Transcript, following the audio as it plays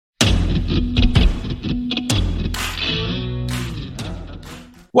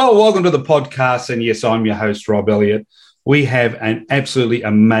Well, welcome to the podcast. And yes, I'm your host, Rob Elliott. We have an absolutely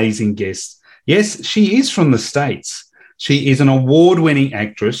amazing guest. Yes, she is from the States. She is an award-winning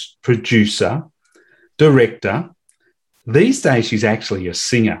actress, producer, director. These days, she's actually a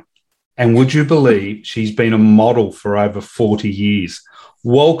singer. And would you believe she's been a model for over 40 years?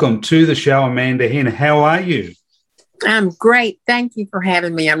 Welcome to the show, Amanda Henn. How are you? I'm great. Thank you for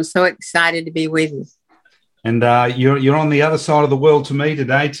having me. I'm so excited to be with you. And you're on the other side of the world to me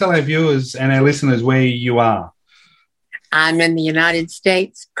today. Tell our viewers and our listeners where you are. I'm in the United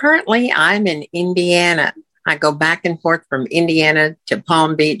States. Currently, I'm in Indiana. I go back and forth from Indiana to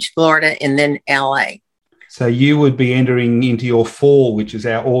Palm Beach, Florida, and then LA. So you would be entering into your fall, which is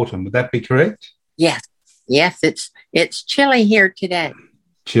our autumn. Would that be correct? Yes. It's chilly here today.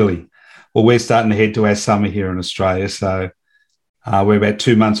 Chilly. Well, we're starting to head to our summer here in Australia. So we're about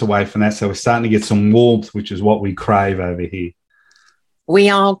 2 months away from that. So we're starting to get some warmth, which is what we crave over here. We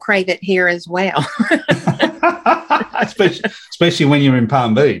all crave it here as well. especially when you're in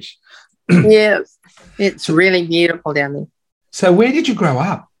Palm Beach. Yes. It's really beautiful down there. So where did you grow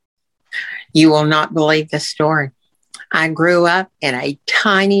up? You will not believe the story. I grew up in a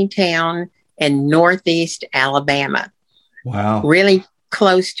tiny town in northeast Alabama. Wow. Really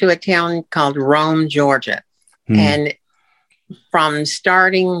close to a town called Rome, Georgia. And from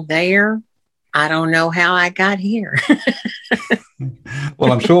starting there, I don't know how I got here.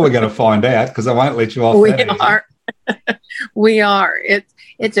 Well, I'm sure we're going to find out because I won't let you off. We are.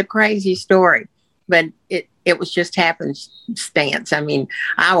 It's a crazy story, but it was just happenstance. I mean,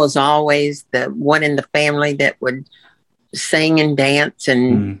 I was always the one in the family that would sing and dance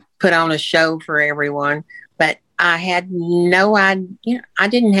and put on a show for everyone. But I had no idea. I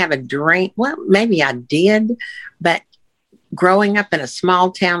didn't have a dream. Well, maybe I did, but growing up in a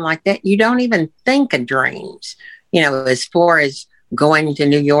small town like that, you don't even think of dreams, as far as going to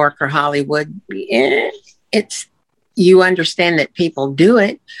New York or Hollywood. You understand that people do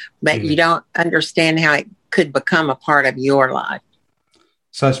it, but you don't understand how it could become a part of your life.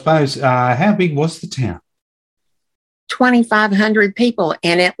 So I suppose, how big was the town? 2,500 people.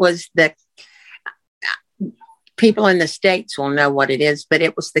 And it was the people in the States will know what it is, but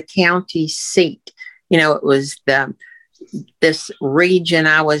it was the county seat. It was this region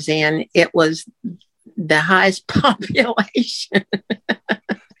I was in. It was the highest population.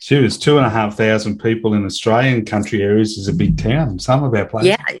 Sure, there's 2,500 people in Australian country areas is a big town. Some of our places.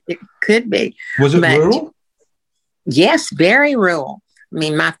 Yeah, it could be. Was it rural? Yes, very rural. I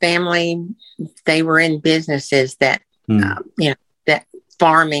mean, my family, they were in businesses that, that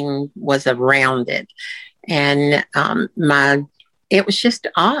farming was around it. And it was just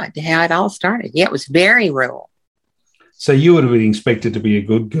odd how it all started. Yeah, it was very rural. So you would have been expected to be a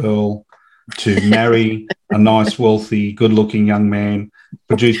good girl, to marry a nice, wealthy, good-looking young man,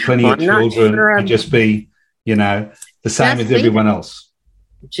 produce plenty of children, and just be, the same as everyone else.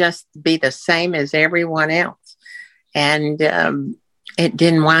 Just be the same as everyone else. And it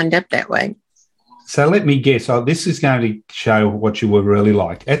didn't wind up that way. So let me guess. This is going to show what you were really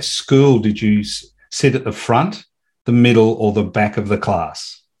like. At school, did you sit at the front, the middle, or the back of the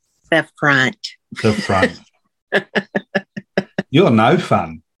class? The front. The front. You're no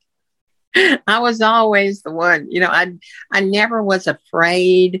fun. I was always the one, I never was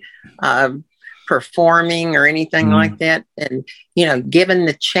afraid of performing or anything like that. And, given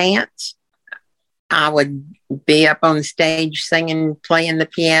the chance, I would be up on stage singing, playing the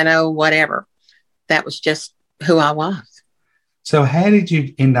piano, whatever. That was just who I was. So how did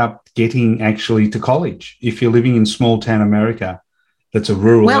you end up getting actually to college? If you're living in small town America, that's a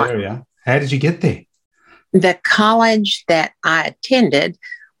rural area, how did you get there? The college that I attended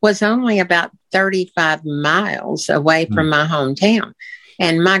was only about 35 miles away from my hometown.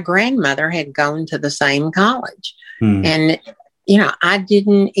 And my grandmother had gone to the same college. And, I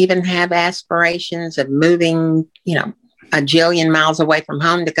didn't even have aspirations of moving, a jillion miles away from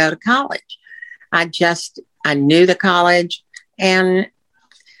home to go to college. I knew the college, and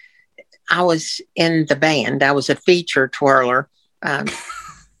I was in the band. I was a feature twirler.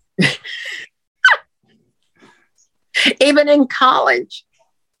 Even in college.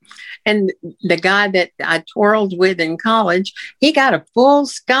 And the guy that I twirled with in college, he got a full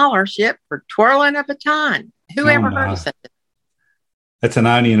scholarship for twirling a baton. Who ever heard of such a thing? That's an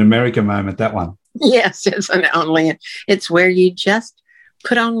only in America moment, that one. Yes, it's where you just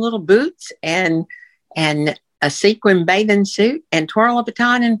put on little boots and a sequin bathing suit and twirl a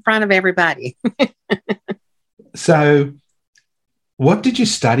baton in front of everybody. So what did you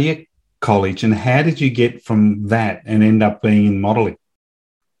study at college, and how did you get from that and end up being in modeling?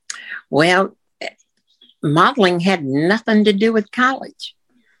 Well, modeling had nothing to do with college.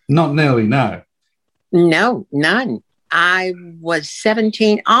 Not nearly, no. No, none. I was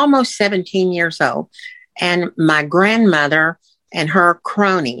 17, almost 17 years old, and my grandmother and her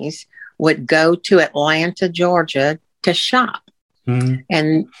cronies would go to Atlanta, Georgia to shop. Mm.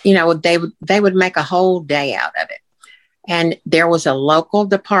 And, they would make a whole day out of it. And there was a local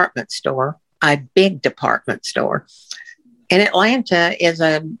department store, a big department store. And Atlanta is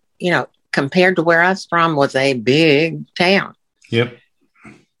compared to where I was from, was a big town. Yep.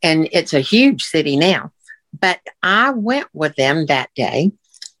 And it's a huge city now. But I went with them that day,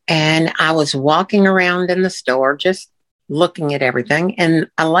 and I was walking around in the store just looking at everything. And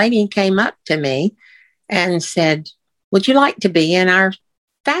a lady came up to me and said, "Would you like to be in our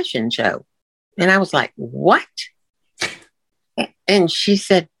fashion show?" And I was like, "What?" And she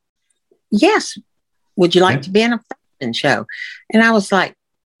said, "Yes. Would you like to be in a fashion show?" And I was like,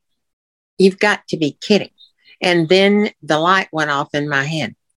 "You've got to be kidding." And then the light went off in my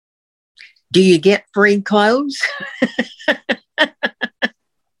head. Do you get free clothes?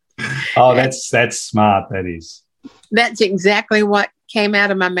 Oh, that's smart. That is. That's exactly what came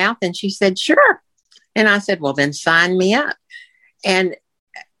out of my mouth. And she said, "Sure." And I said, "Well, then sign me up." And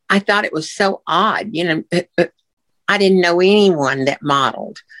I thought it was so odd. I didn't know anyone that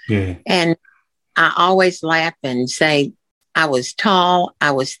modeled. Yeah. And I always laugh and say I was tall,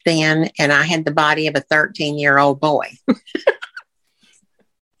 I was thin, and I had the body of a 13-year-old boy.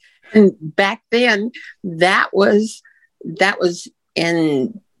 And back then, that was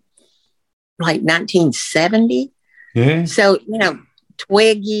in like 1970. Yeah. So,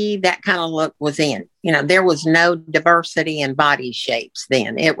 twiggy, that kind of look was in. There was no diversity in body shapes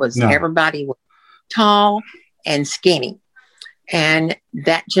then. It was Everybody was tall and skinny. And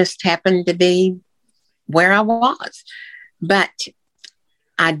that just happened to be where I was. But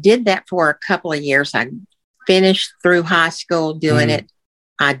I did that for a couple of years. I finished through high school doing it.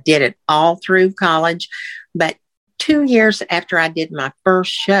 I did it all through college. But 2 years after I did my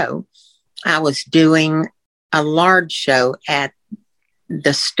first show, I was doing a large show at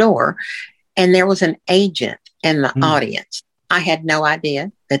the store, and there was an agent in the audience. I had no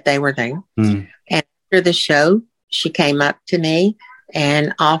idea that they were there. And after the show, she came up to me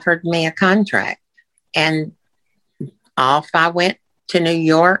and offered me a contract. And off I went to New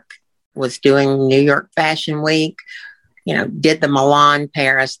York, was doing New York Fashion Week, did the Milan,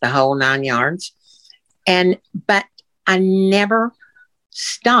 Paris, the whole 9 yards. But I never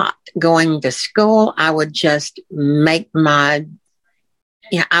stopped going to school. I would just I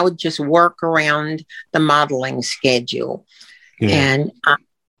would just work around the modeling schedule. Yeah. And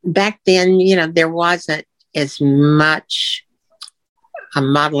back then, there wasn't as much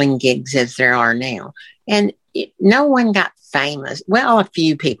modeling gigs as there are now. And no one got famous. Well, a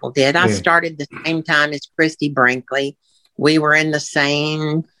few people did. I started the same time as Christy Brinkley. We were in the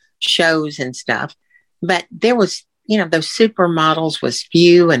same shows and stuff. But there was, those supermodels was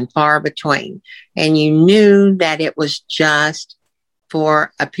few and far between. And you knew that it was just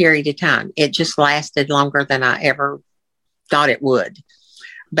for a period of time. It just lasted longer than I ever thought it would.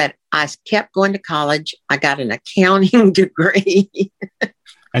 But I kept going to college. I got an accounting degree.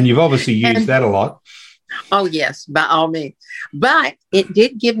 And you've obviously used that a lot. Oh, yes, by all means. But it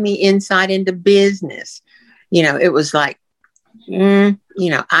did give me insight into business. It was like,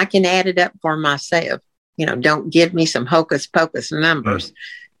 I can add it up for myself. Don't give me some hocus pocus numbers.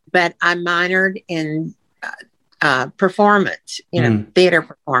 But I minored in performance, theater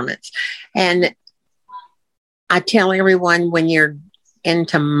performance. And I tell everyone, when you're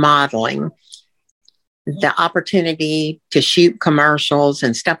into modeling, the opportunity to shoot commercials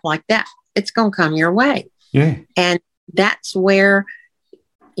and stuff like that, it's going to come your way. Yeah. And that's where,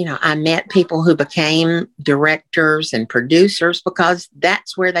 I met people who became directors and producers, because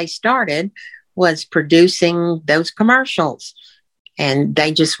that's where they started, was producing those commercials. And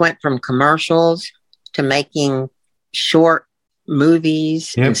they just went from commercials to making short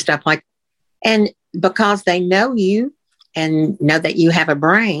movies and stuff like that. And because they know you and know that you have a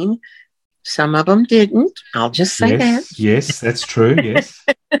brain, some of them didn't. I'll just say that. Yes, that's true. Yes.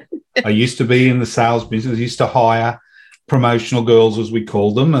 I used to be in the sales business. I used to hire promotional girls, as we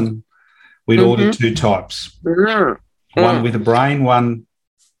called them, and we'd order two types. One with a brain, one.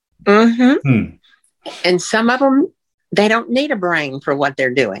 And some of them, they don't need a brain for what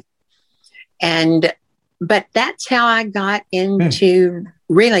they're doing. But that's how I got into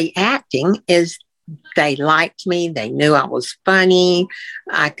really acting, is they liked me. They knew I was funny.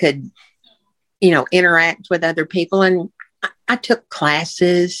 I could, interact with other people. And I took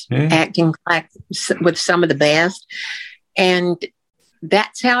classes, acting classes with some of the best. And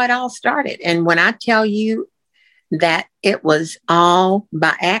that's how it all started. And when I tell you, that it was all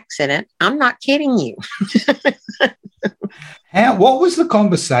by accident. I'm not kidding you. What was the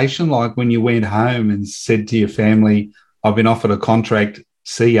conversation like when you went home and said to your family, I've been offered a contract,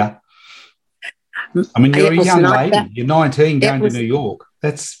 see ya? I mean, you're a young lady. You're 19 going to New York.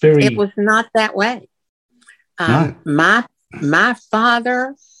 That's very... It was not that way. No. My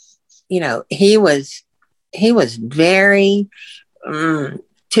father, he was very to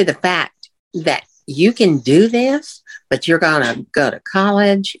the fact that you can do this, but you're going to go to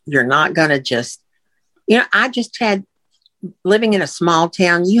college. You're not going to just, I just had, living in a small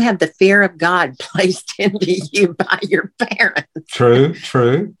town, you have the fear of God placed into you by your parents.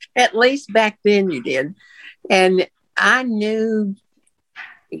 True. At least back then you did. And I knew,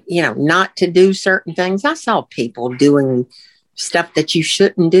 not to do certain things. I saw people doing stuff that you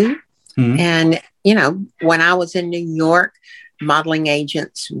shouldn't do. Mm-hmm. And, when I was in New York, modeling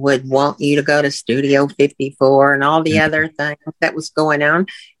agents would want you to go to Studio 54 and all the other things that was going on.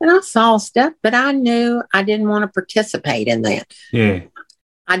 And I saw stuff, but I knew I didn't want to participate in that. Yeah.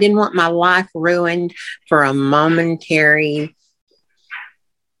 I didn't want my life ruined for a momentary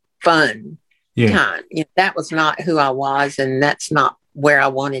fun time. That was not who I was, and that's not where I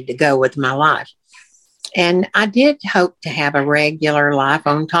wanted to go with my life. And I did hope to have a regular life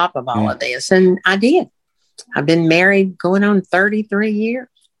on top of all of this, and I did. I've been married going on 33 years.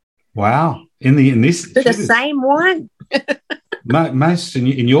 Wow. In this to the same one. Most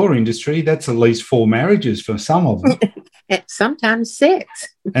in your industry, that's at least 4 marriages for some of them. Sometimes 6.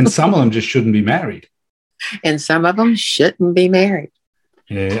 And some of them just shouldn't be married. And some of them shouldn't be married.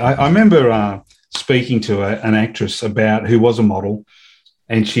 Yeah, I remember speaking to an actress who was a model,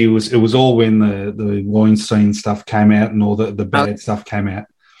 and it was all when the Weinstein stuff came out and all the bad stuff came out.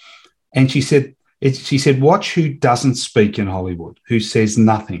 And she said, watch who doesn't speak in Hollywood, who says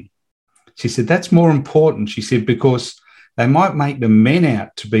nothing. She said, that's more important. She said, because they might make the men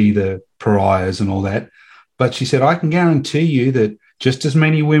out to be the pariahs and all that. But she said, I can guarantee you that just as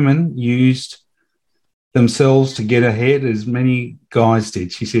many women used themselves to get ahead as many guys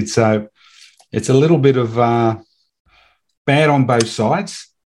did. She said, so it's a little bit of bad on both sides.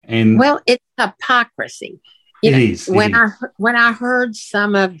 Well, it's hypocrisy. It is. When I heard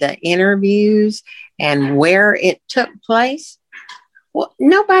some of the interviews and where it took place, well,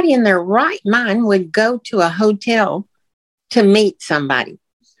 nobody in their right mind would go to a hotel to meet somebody.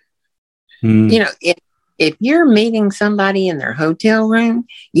 If you're meeting somebody in their hotel room,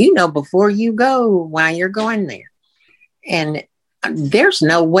 before you go why you're going there. And there's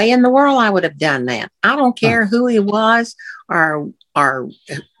no way in the world I would have done that. I don't care who he was or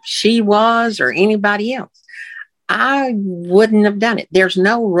she was or anybody else. I wouldn't have done it. There's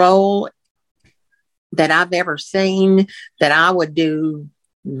no role that I've ever seen that I would do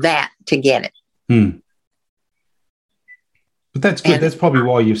that to get it. But that's good. That's probably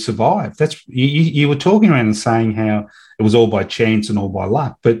why you've survived. That's you were talking around and saying how it was all by chance and all by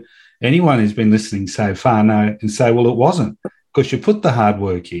luck. But anyone who's been listening so far know and say, well, it wasn't, because you put the hard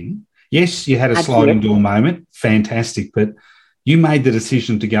work in. Yes, you had a sliding door moment. Fantastic. But you made the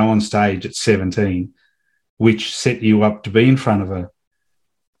decision to go on stage at 17, which set you up to be in front of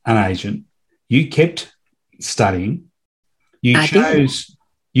an agent. You kept studying. You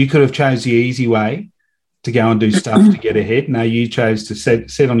could have chose the easy way to go and do stuff to get ahead. No, you chose to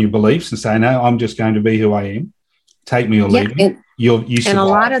set on your beliefs and say, no, I'm just going to be who I am. Take me or leave me. You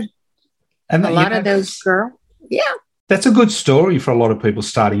survived. And a lot of those girls, that's a good story for a lot of people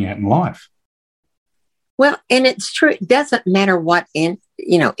starting out in life. Well, and it's true. It doesn't matter what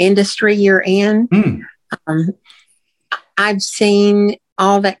industry you're in. I've seen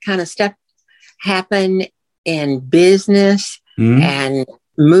all that kind of stuff happen in business and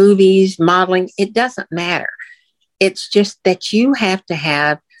movies, modeling. It doesn't matter. It's just that you have to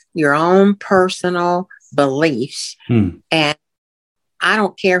have your own personal beliefs. And I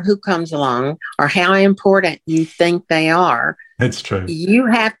don't care who comes along or how important you think they are. That's true. You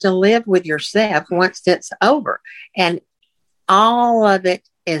have to live with yourself once it's over. And all of it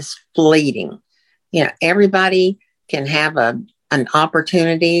is fleeting. Everybody can have an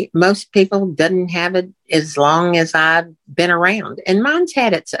opportunity. Most people didn't have it as long as I've been around. And mine's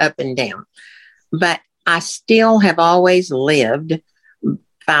had its up and down. But I still have always lived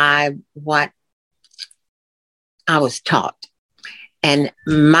by what I was taught. And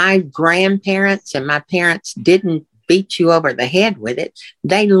my grandparents and my parents didn't beat you over the head with it.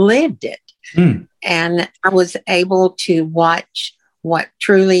 They lived it. And I was able to watch what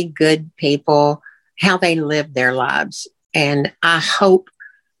truly good people, how they live their lives. And I hope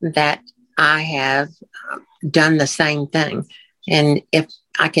that I have done the same thing. And if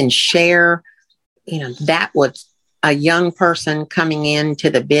I can share, that with a young person coming into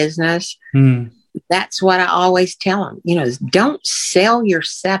the business, that's what I always tell them, is don't sell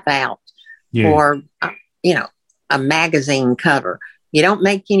yourself out for, a magazine cover. You don't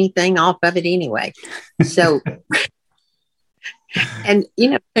make anything off of it anyway. So, and,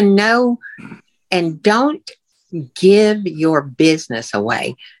 to know, and don't give your business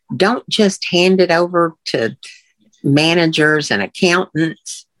away. Don't just hand it over to managers and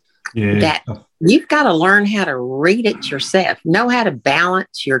accountants. That you've got to learn how to read it yourself, know how to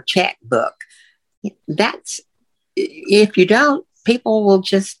balance your checkbook. If you don't, people will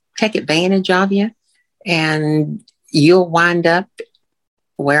just take advantage of you, and you'll wind up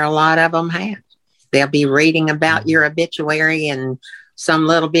where a lot of them have. They'll be reading about your obituary in some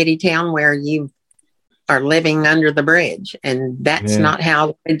little bitty town where you are living under the bridge. And that's not how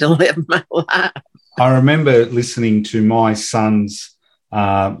I wanted to live my life. I remember listening to my son's,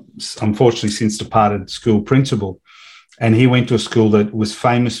 unfortunately since departed, school principal, and he went to a school that was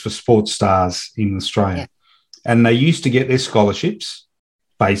famous for sports stars in Australia. Yeah. And they used to get their scholarships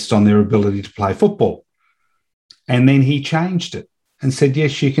based on their ability to play football. And then he changed it and said,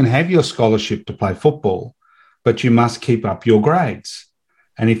 yes, you can have your scholarship to play football, but you must keep up your grades.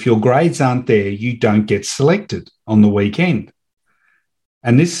 And if your grades aren't there, you don't get selected on the weekend.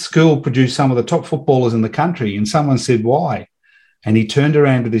 And this school produced some of the top footballers in the country. And someone said, why? And he turned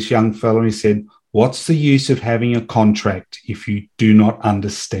around to this young fellow and he said, what's the use of having a contract if you do not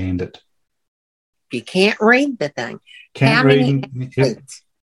understand it? You can't read the thing. Can't read.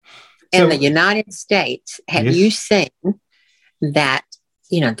 In the United States, have you seen that,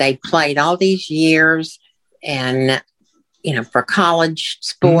 they played all these years and, for college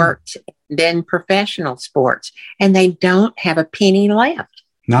sports, then professional sports, and they don't have a penny left.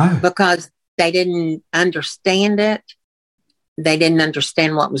 No. Because they didn't understand it. They didn't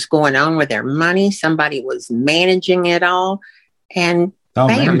understand what was going on with their money. Somebody was managing it all. And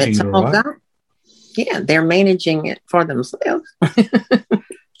bam, it's all gone. Yeah, they're managing it for themselves.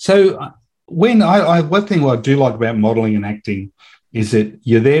 So one thing I do like about modelling and acting is that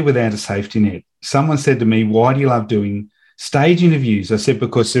you're there without a safety net. Someone said to me, why do you love doing stage interviews? I said,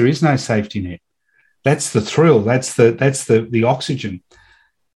 because there is no safety net. That's the thrill. That's the oxygen.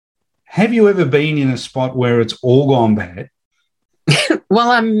 Have you ever been in a spot where it's all gone bad?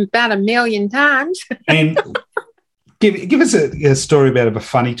 Well, I'm about 1 million times. And give us a story about a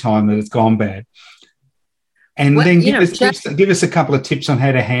funny time that it's gone bad. And then give us a couple of tips on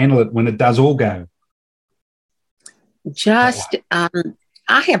how to handle it when it does all go.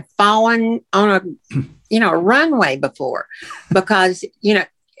 I have fallen on a runway before because,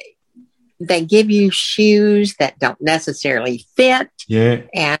 they give you shoes that don't necessarily fit. Yeah.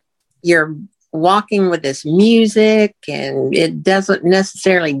 And you're walking with this music and it doesn't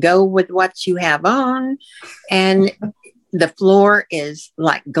necessarily go with what you have on. And the floor is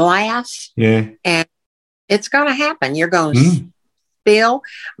like glass. Yeah. And it's going to happen. You're going to spill,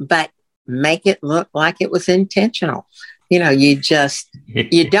 but make it look like it was intentional. You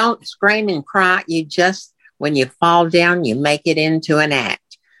don't scream and cry. You just, when you fall down, you make it into an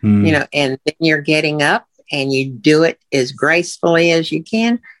act, and then you're getting up and you do it as gracefully as you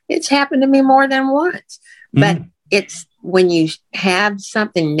can. It's happened to me more than once, but it's when you have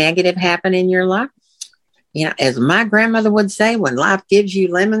something negative happen in your life, as my grandmother would say, when life gives you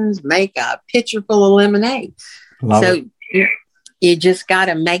lemons, make a pitcher full of lemonade. You just got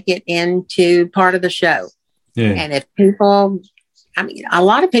to make it into part of the show. Yeah. And if a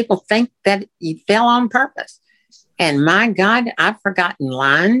lot of people think that you fell on purpose. And my God, I've forgotten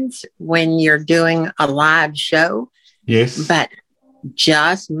lines when you're doing a live show. Yes. But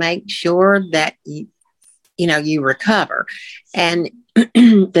just make sure that you recover. And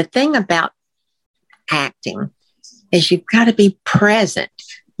the thing about acting is you've got to be present.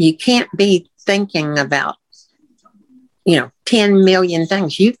 You can't be thinking about 10 million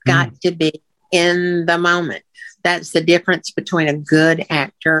things. You've got to be in the moment. That's the difference between a good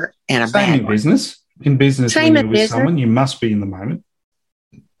actor and a bad one. In business, when you're with someone, you must be in the moment.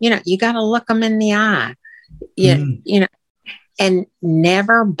 You got to look them in the eye. And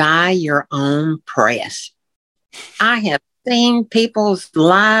never buy your own press. I have seen people's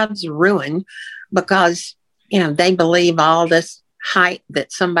lives ruined because, they believe all this hype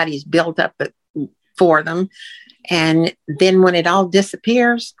that somebody's built up for them. And then when it all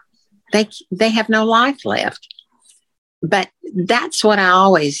disappears, they have no life left. But that's what I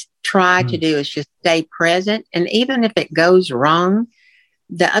always try to do, is just stay present. And even if it goes wrong,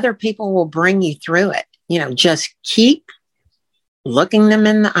 the other people will bring you through it. Just keep looking them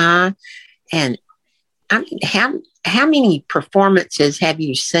in the eye. And I mean, how many performances have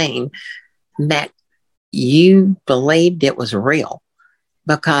you seen that you believed it was real,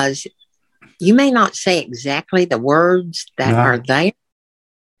 because you may not say exactly the words that are there,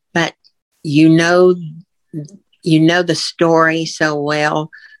 but you know the story so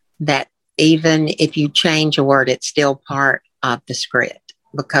well that even if you change a word, it's still part of the script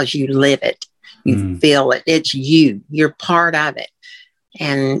because you live it, you feel it. It's you're part of it.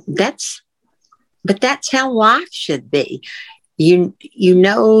 And that's how life should be. You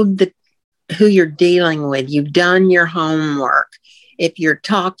know who you're dealing with. You've done your homework. If you're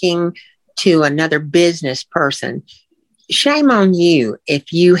talking to another business person, shame on you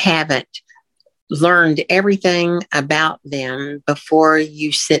if you haven't learned everything about them before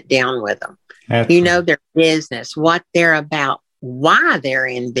you sit down with them. Absolutely. You know their business, what they're about, why they're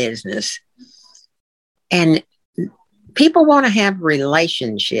in business. And people want to have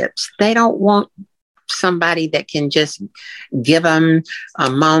relationships. They don't want somebody that can just give them a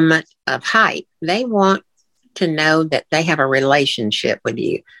moment of hype. They want to know that they have a relationship with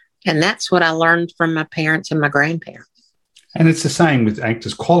you. And that's what I learned from my parents and my grandparents. And it's the same with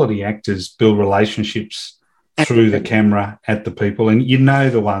actors. Quality actors build relationships through the camera at the people. And you know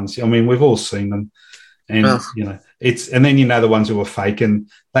the ones, I mean, we've all seen them. And, you know, and then you know the ones who are fake, and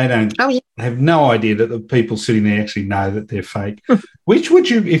they don't have no idea that the people sitting there actually know that they're fake. Which would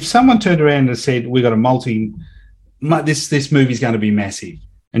you, if someone turned around and said, we've got this movie's going to be massive,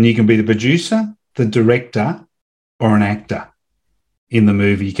 and you can be the producer, the director, or an actor in the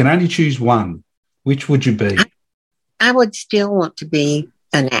movie. You can only choose one. Which would you be? I would still want to be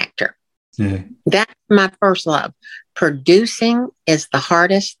an actor. Yeah. That's my first love. Producing is the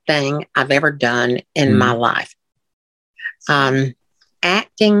hardest thing I've ever done in my life.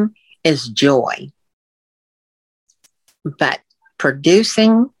 Acting is joy. But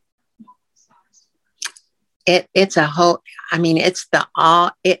producing, it's a whole, I mean,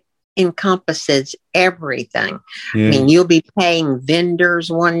 it encompasses everything. Yeah. I mean, you'll be paying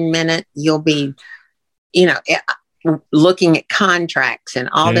vendors one minute, you'll be, looking at contracts and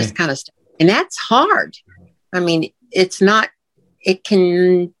all this kind of stuff. And that's hard. I mean, it's not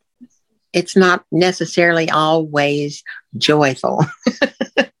necessarily always joyful.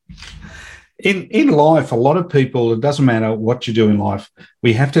 In life, a lot of people, it doesn't matter what you do in life,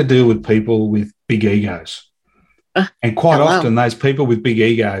 we have to deal with people with big egos. And quite often those people with big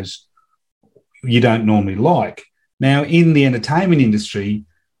egos you don't normally like. Now, in the entertainment industry,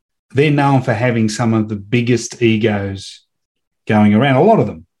 they're known for having some of the biggest egos going around, a lot of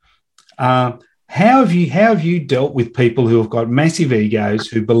them. How have you dealt with people who have got massive egos,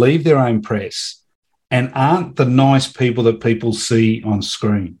 who believe their own press and aren't the nice people that people see on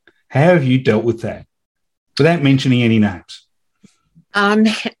screen? How have you dealt with that without mentioning any names?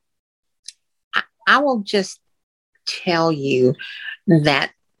 I will just tell you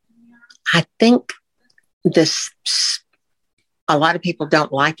that I think a lot of people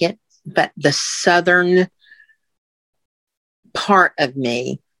don't like it, but the Southern part of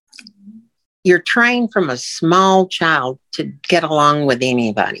me, you're trained from a small child to get along with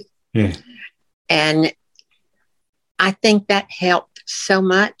anybody. Yeah. And I think that helped so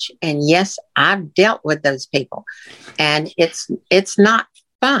much. And yes, I've dealt with those people, and it's not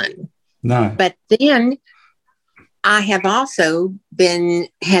fun. No. But then I have also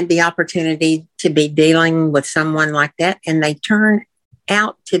had the opportunity to be dealing with someone like that, and they turn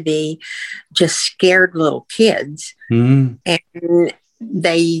out to be just scared little kids. And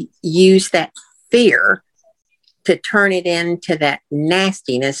they use that fear to turn it into that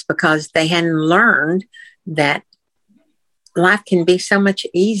nastiness because they hadn't learned that life can be so much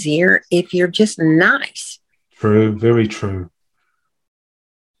easier if you're just nice. True, very true.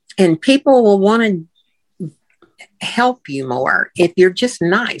 And people will want to help you more if you're just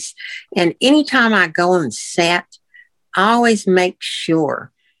nice. And anytime I go on set, I always make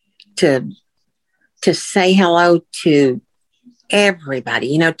sure to say hello to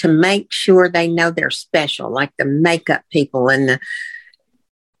everybody, to make sure they know they're special, like the makeup people and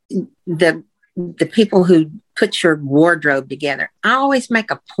the people who put your wardrobe together. I always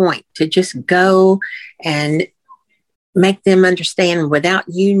make a point to just go and make them understand without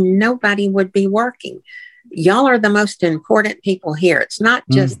you, nobody would be working. Y'all are the most important people here. It's not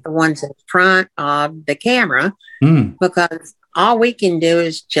just the ones in front of the camera, because all we can do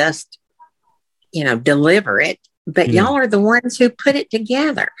is just, deliver it. But y'all are the ones who put it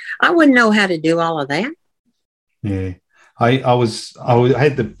together. I wouldn't know how to do all of that. Yeah. I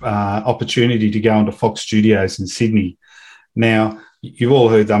had the opportunity to go into Fox Studios in Sydney. Now, you've all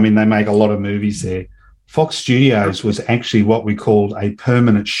heard, they make a lot of movies there. Fox Studios was actually what we called a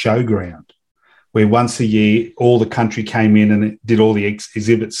permanent showground, where once a year all the country came in and it did all the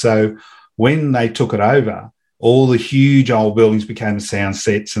exhibits. So when they took it over, all the huge old buildings became sound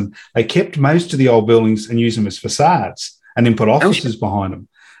sets, and they kept most of the old buildings and used them as facades and then put offices behind them.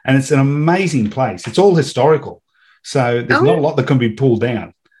 And it's an amazing place. It's all historical. So there's not a lot that can be pulled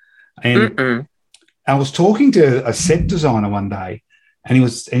down. And I was talking to a set designer one day, and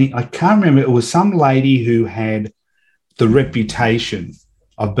I can't remember, it was some lady who had the reputation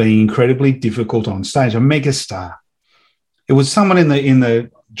of being incredibly difficult on stage, a megastar. It was someone in the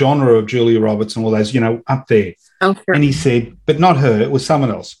genre of Julia Roberts and all those, up there. Oh, sure. And he said, but not her, it was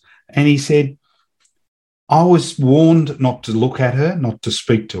someone else. And he said, I was warned not to look at her, not to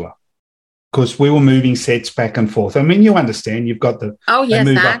speak to her, because we were moving sets back and forth. I mean, you understand, you've got they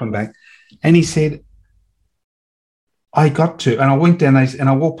move up and back. And he said, I got to, and I went down and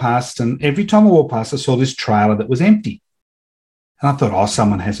I walked past, and every time I walked past, I saw this trailer that was empty. And I thought,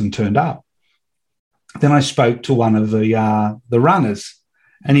 someone hasn't turned up. Then I spoke to one of the runners,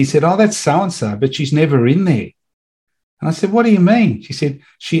 and he said, that's so-and-so, but she's never in there. And I said, what do you mean? She said,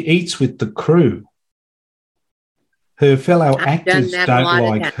 she eats with the crew. Her fellow actors don't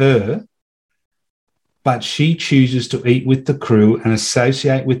like her, but she chooses to eat with the crew and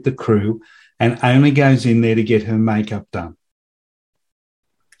associate with the crew and only goes in there to get her makeup done.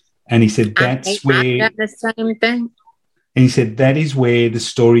 And he said, that's where... I've done the same thing. And he said, that is where the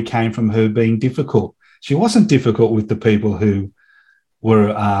story came from, her being difficult. She wasn't difficult with the people who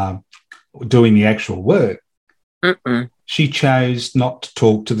were doing the actual work. She chose not to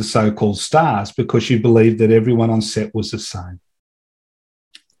talk to the so-called stars because she believed that everyone on set was the same.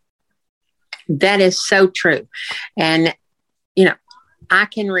 That is so true. And, I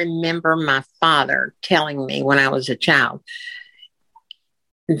can remember my father telling me when I was a child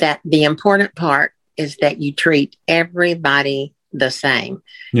that the important part is that you treat everybody the same.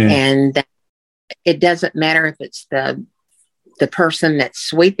 Yeah. And that it doesn't matter if it's the person that's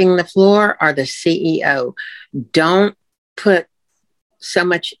sweeping the floor or the CEO. Don't put so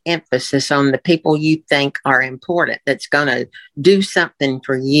much emphasis on the people you think are important that's going to do something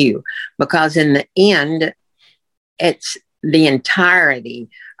for you, because in the end, it's the entirety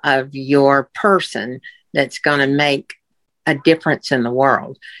of your person that's going to make a difference in the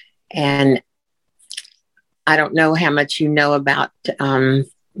world. And I don't know how much you know about the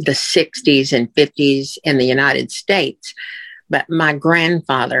 60s and 50s in the United States, but my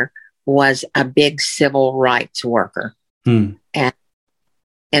grandfather was a big civil rights worker. And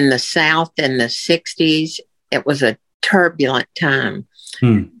in the South in the 60s, it was a turbulent time.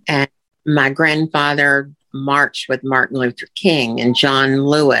 And my grandfather marched with Martin Luther King and John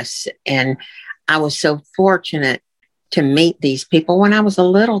Lewis. And I was so fortunate to meet these people when I was a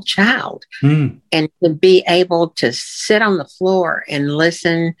little child, and to be able to sit on the floor and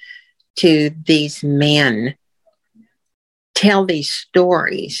listen to these men tell these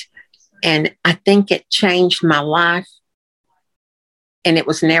stories. And I think it changed my life. And it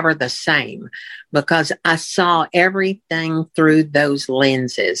was never the same, because I saw everything through those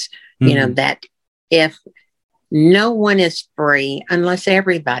lenses, that if no one is free unless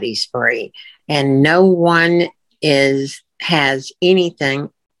everybody's free, and no one has anything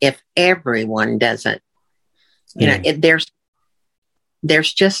if everyone doesn't. There's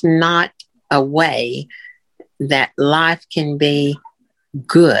just not a way that life can be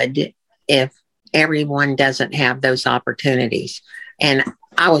good if everyone doesn't have those opportunities. And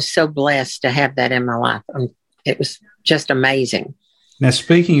I was so blessed to have that in my life. It was just amazing. Now,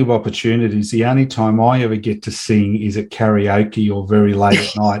 speaking of opportunities, the only time I ever get to sing is at karaoke or very late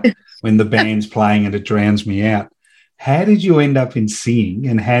at night when the band's playing and it drowns me out. How did you end up in singing,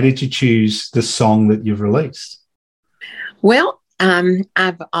 and how did you choose the song that you've released? Well,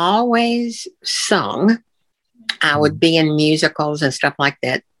 I've always sung. I would be in musicals and stuff like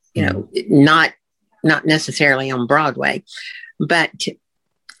that, not necessarily on Broadway, but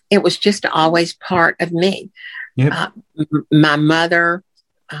it was just always part of me. Yep. My mother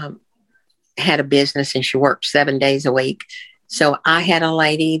had a business and she worked 7 days a week. So I had a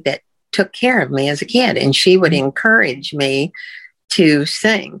lady that took care of me as a kid, and she would encourage me to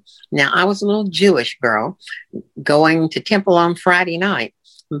sing. Now, I was a little Jewish girl going to temple on Friday night,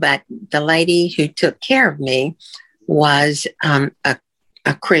 but the lady who took care of me was a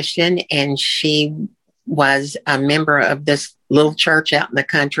Christian, and she was a member of this little church out in the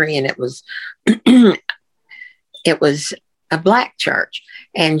country, and it was it was a Black church,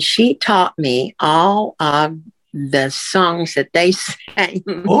 and she taught me all of the songs that they sang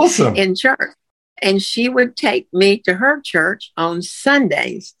in church. And she would take me to her church on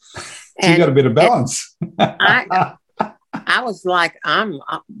Sundays. So you got a bit of balance. I was like,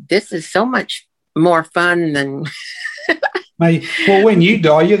 this is so much more fun than Mate, well, when you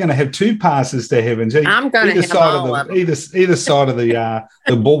die, you're going to have two passes to heaven. So I'm going to have all of them. Either side of the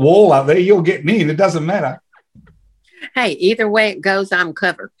wall up there, you're getting in. It doesn't matter. Hey, either way it goes, I'm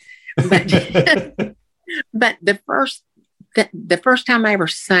covered. But, but the first time I ever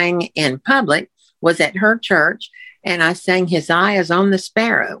sang in public was at her church, and I sang "His Eye is on the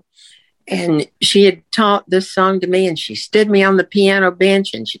Sparrow." And she had taught this song to me, and she stood me on the piano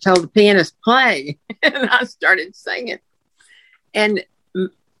bench, and she told the pianist, "Play," and I started singing. And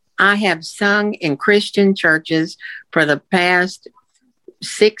I have sung in Christian churches for the past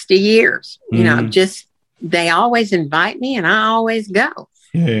 60 years. You know, they always invite me, and I always go.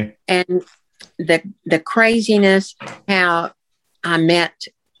 Yeah. And the craziness, how I met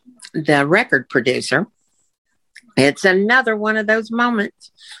the record producer, it's another one of those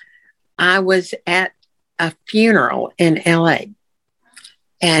moments. I was at a funeral in LA,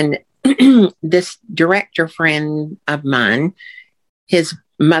 and this director friend of mine, his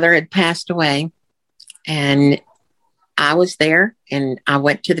mother had passed away, and I was there, and I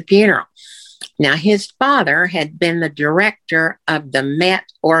went to the funeral. Now, his father had been the director of the Met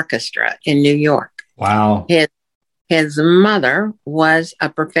Orchestra in New York. Wow. His mother was a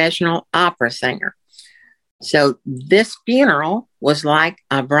professional opera singer. So this funeral was like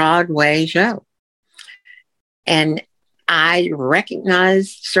a Broadway show. And I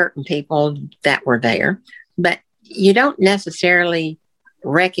recognized certain people that were there, but you don't necessarily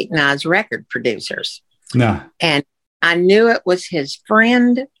recognize record producers. No. And I knew it was his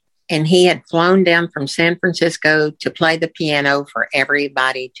friend, and he had flown down from San Francisco to play the piano for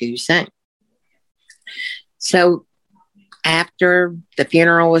everybody to sing. So after the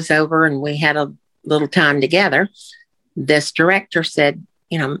funeral was over and we had a little time together, this director said,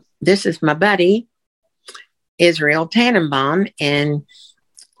 you know, "This is my buddy, Israel Tannenbaum, and,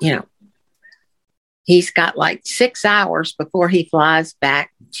 you know, he's got like 6 hours before he flies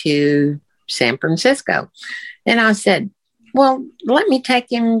back to San Francisco." And I said, "Well, let me take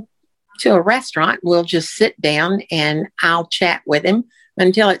him to a restaurant. We'll just sit down and I'll chat with him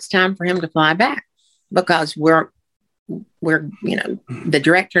until it's time for him to fly back, because we're you know, the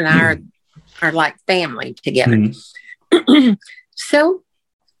director and I are like family together." So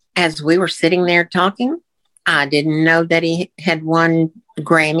as we were sitting there talking, I didn't know that he had won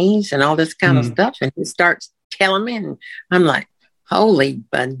Grammys and all this kind of stuff. And he starts telling me, and I'm like, holy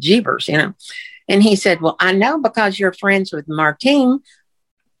jeebers, you know. And he said, "Well, I know because you're friends with Martine,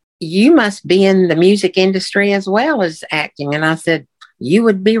 you must be in the music industry as well as acting." And I said, "You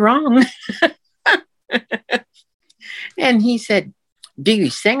would be wrong." And he said, "Do you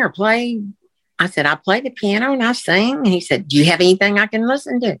sing or play?" I said, "I play the piano and I sing." And he said, "Do you have anything I can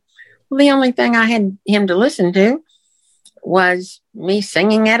listen to?" Well, the only thing I had him to listen to was me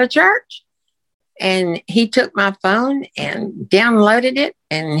singing at a church. And he took my phone and downloaded it,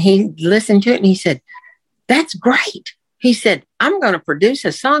 and he listened to it, and he said, "That's great." He said, "I'm going to produce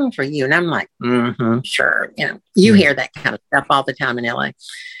a song for you." And I'm like, sure. You know, you hear that kind of stuff all the time in LA.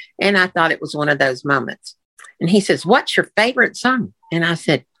 And I thought it was one of those moments. And he says, "What's your favorite song?" And I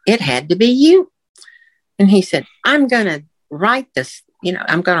said, "It had to be you." And he said, "I'm going to write this, you know,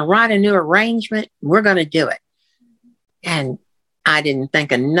 I'm going to write a new arrangement. We're going to do it." And I didn't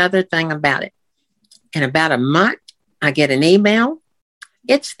think another thing about it. In about a month, I get an email.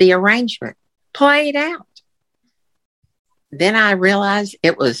 It's the arrangement. Play it out. Then I realized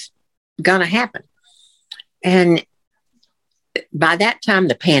it was going to happen. And by that time,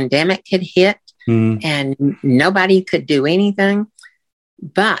 the pandemic had hit and nobody could do anything.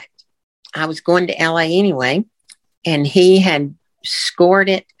 But I was going to LA anyway, and he had scored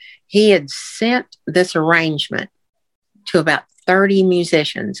it. He had sent this arrangement to about 30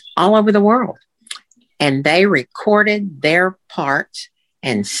 musicians all over the world. And they recorded their parts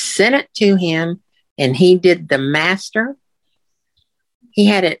and sent it to him, and he did the master. He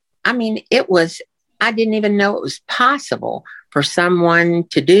had it. I mean, I didn't even know it was possible for someone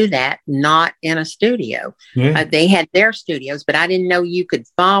to do that, not in a studio. Yeah. They had their studios, but I didn't know you could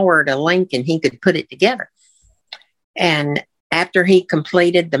forward a link and he could put it together. And after he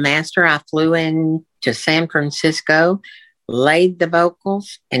completed the master, I flew in to San Francisco, laid the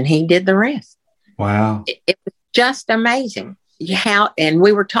vocals, and he did the rest. Wow. It was just amazing how, and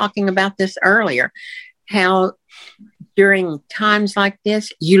we were talking about this earlier, how during times like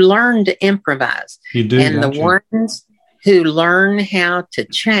this, you learn to improvise. You do. And the ones who learn how to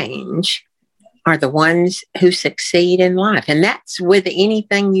change are the ones who succeed in life. And that's with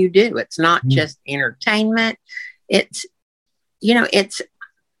anything you do. It's not just entertainment. It's, you know,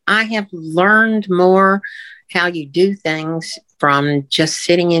 I have learned more how you do things from just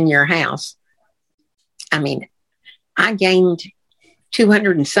sitting in your house. I mean, I gained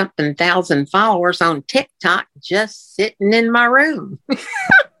 200 and something thousand followers on TikTok just sitting in my room.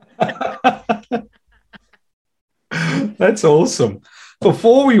 That's awesome.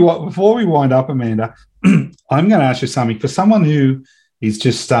 Before we wind up, Amanda, I'm going to ask you something. For someone who is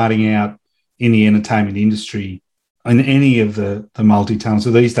just starting out in the entertainment industry, in any of the multi-talents,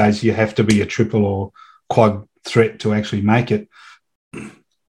 so these days you have to be a triple or quad threat to actually make it.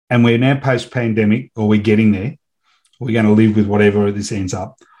 And we're now post-pandemic, or we're getting there. We're going to live with whatever this ends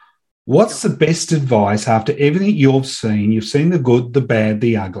up. What's the best advice after everything you've seen the good, the bad,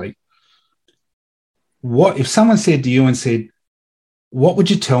 the ugly? What if someone said to you and said, what would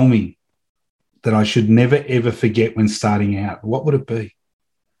you tell me that I should never, ever forget when starting out? What would it be?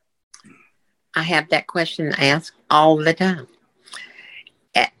 I have that question asked all the time.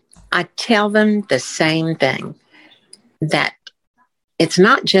 I tell them the same thing, that it's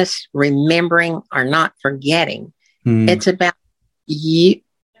not just remembering or not forgetting. It's about you.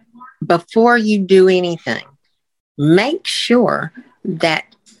 Before you do anything, make sure that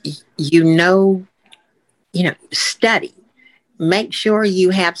study. Make sure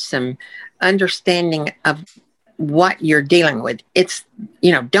you have some understanding of what you're dealing with. It's,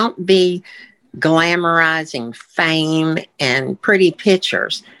 don't be glamorizing fame and pretty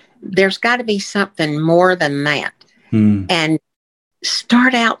pictures. There's got to be something more than that. And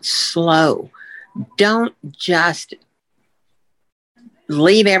start out slow. Don't just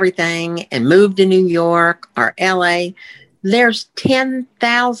leave everything and move to New York or LA. There's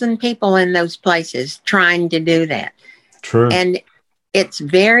 10,000 people in those places trying to do that. True. And it's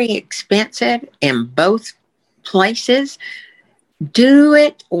very expensive in both places. Do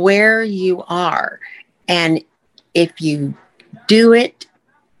it where you are. And if you do it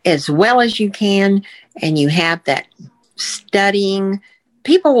as well as you can, and you have that studying,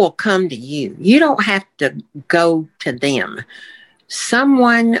 people will come to you. You don't have to go to them.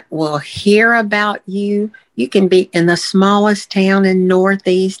 Someone will hear about you. You can be in the smallest town in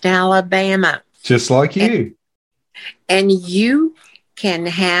Northeast Alabama. Just like you. And you can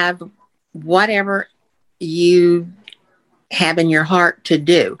have whatever you have in your heart to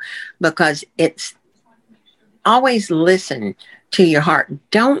do, because it's always listen to your heart.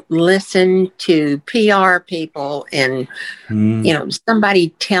 Don't listen to PR people and, somebody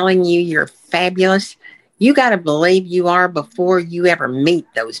telling you you're fabulous. You got to believe you are before you ever meet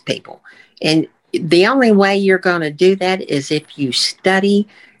those people. And the only way you're going to do that is if you study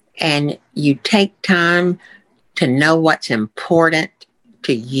and you take time to know what's important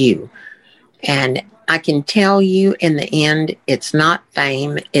to you. And I can tell you in the end, it's not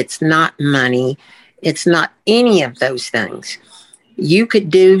fame, it's not money, it's not any of those things. You could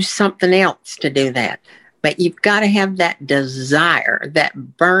do something else to do that, but you've got to have that desire,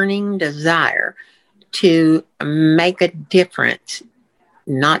 that burning desire to make a difference,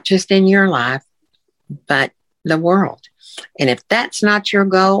 not just in your life, but the world. And if that's not your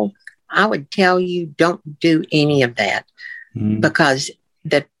goal, I would tell you don't do any of that, because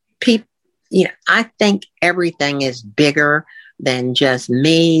the people, I think everything is bigger than just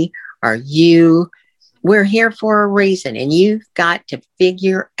me or you. We're here for a reason, and you've got to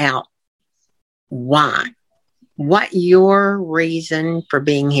figure out why, what your reason for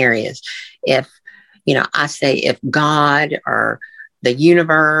being here is. If, I say if God or the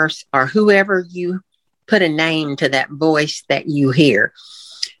universe or whoever you put a name to that voice that you hear,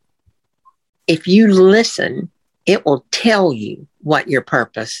 if you listen, it will tell you what your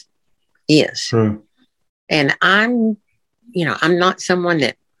purpose is. True. And I'm not someone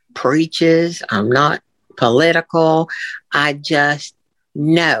that preaches. I'm not political. I just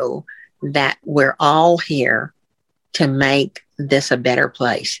know that we're all here to make this a better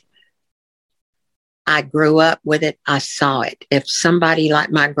place. I grew up with it. I saw it. If somebody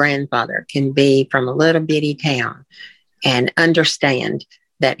like my grandfather can be from a little bitty town and understand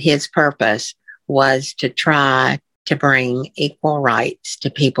that his purpose was to try to bring equal rights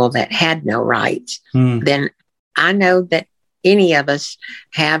to people that had no rights, then I know that any of us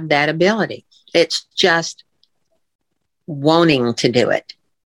have that ability. It's just wanting to do it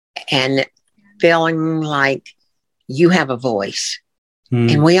and feeling like you have a voice.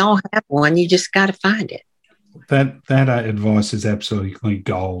 And we all have one. You just got to find it. That advice is absolutely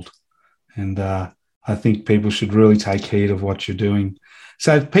gold. And I think people should really take heed of what you're doing.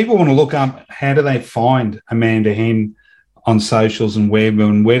 So if people want to look up, how do they find Amanda Henn on socials and web,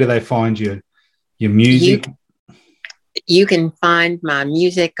 and where do they find your music? You can find my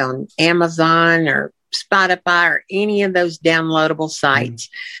music on Amazon or Spotify or any of those downloadable sites.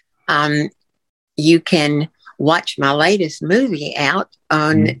 You can watch my latest movie out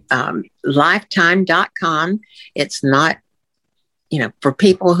on lifetime.com. It's not, for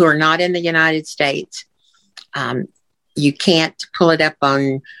people who are not in the United States, you can't pull it up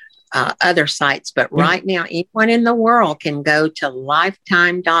on other sites, but right now, anyone in the world can go to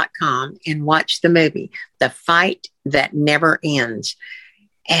lifetime.com and watch the movie, The Fight That Never Ends.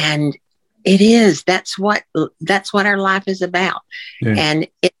 And that's what our life is about. Yeah. And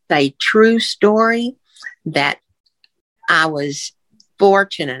it's a true story that I was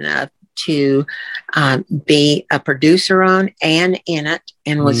fortunate enough to be a producer on and in it,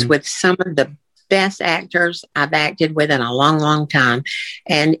 and was with some of the best actors I've acted with in a long, long time.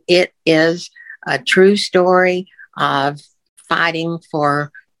 And it is a true story of fighting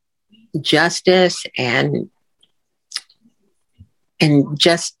for justice and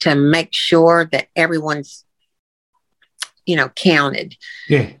just to make sure that everyone's, counted.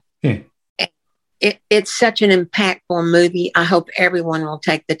 Yeah, yeah. It's such an impactful movie. I hope everyone will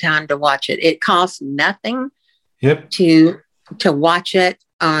take the time to watch it. It costs nothing to watch it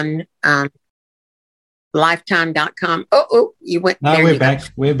on lifetime.com. You went. No, we're back.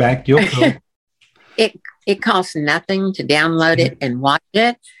 We're back. You're cool. It costs nothing to download it and watch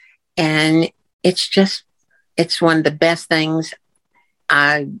it. And it's one of the best things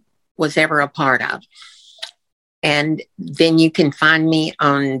I was ever a part of. And then you can find me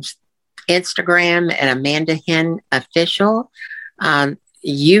on Instagram at Amanda Henn Official.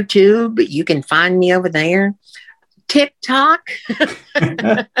 YouTube, you can find me over there. TikTok.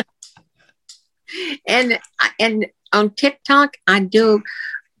 And on TikTok, I do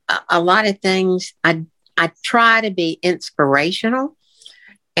a lot of things. I try to be inspirational,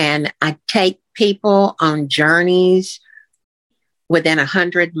 and I take people on journeys within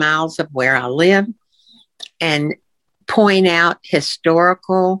 100 miles of where I live and point out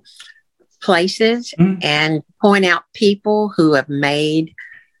historical places and point out people who have made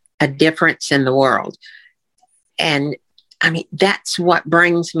a difference in the world. And that's what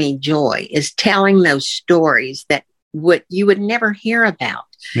brings me joy, is telling those stories that you would never hear about.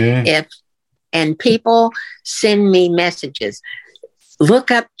 Yeah. And people send me messages.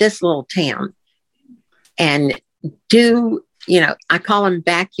 Look up this little town and do, I call them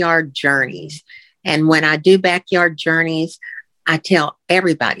backyard journeys. And when I do backyard journeys, I tell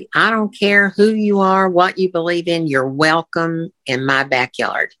everybody, I don't care who you are, what you believe in, you're welcome in my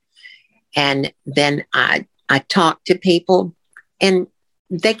backyard. And then I talk to people, and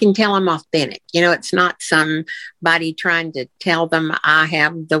they can tell I'm authentic. It's not somebody trying to tell them I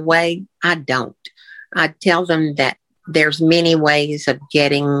have the way. I don't. I tell them that there's many ways of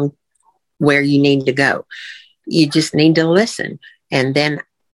getting where you need to go. You just need to listen. And then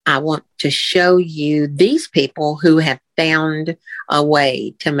I want to show you these people who have found a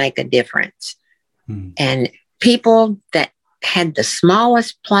way to make a difference. And people that had the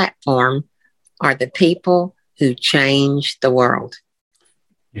smallest platform are the people who change the world.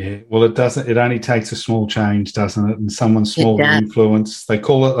 Yeah, well, it only takes a small change, doesn't it? And someone's small influence. They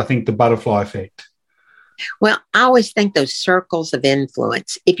call it, I think, the butterfly effect. Well, I always think those circles of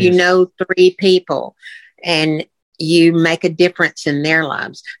influence. If you know 3 people and you make a difference in their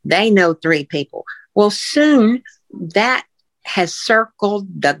lives, they know 3 people. Well, soon that has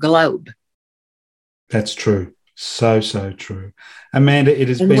circled the globe. That's true. So true. Amanda, it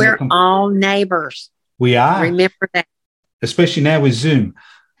has been... We're all neighbors. We are. Remember that. Especially now with Zoom.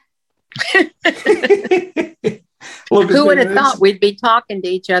 Look, who would have thought we'd be talking to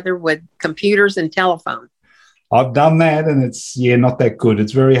each other with computers and telephones? I've done that, and it's not that good.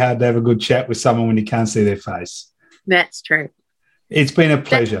 It's very hard to have a good chat with someone when you can't see their face. That's true. It's been a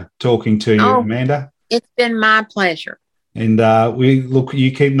pleasure talking to you, Amanda. It's been my pleasure. And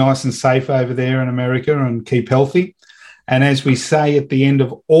you keep nice and safe over there in America, and keep healthy. And as we say at the end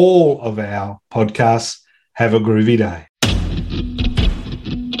of all of our podcasts, have a groovy day.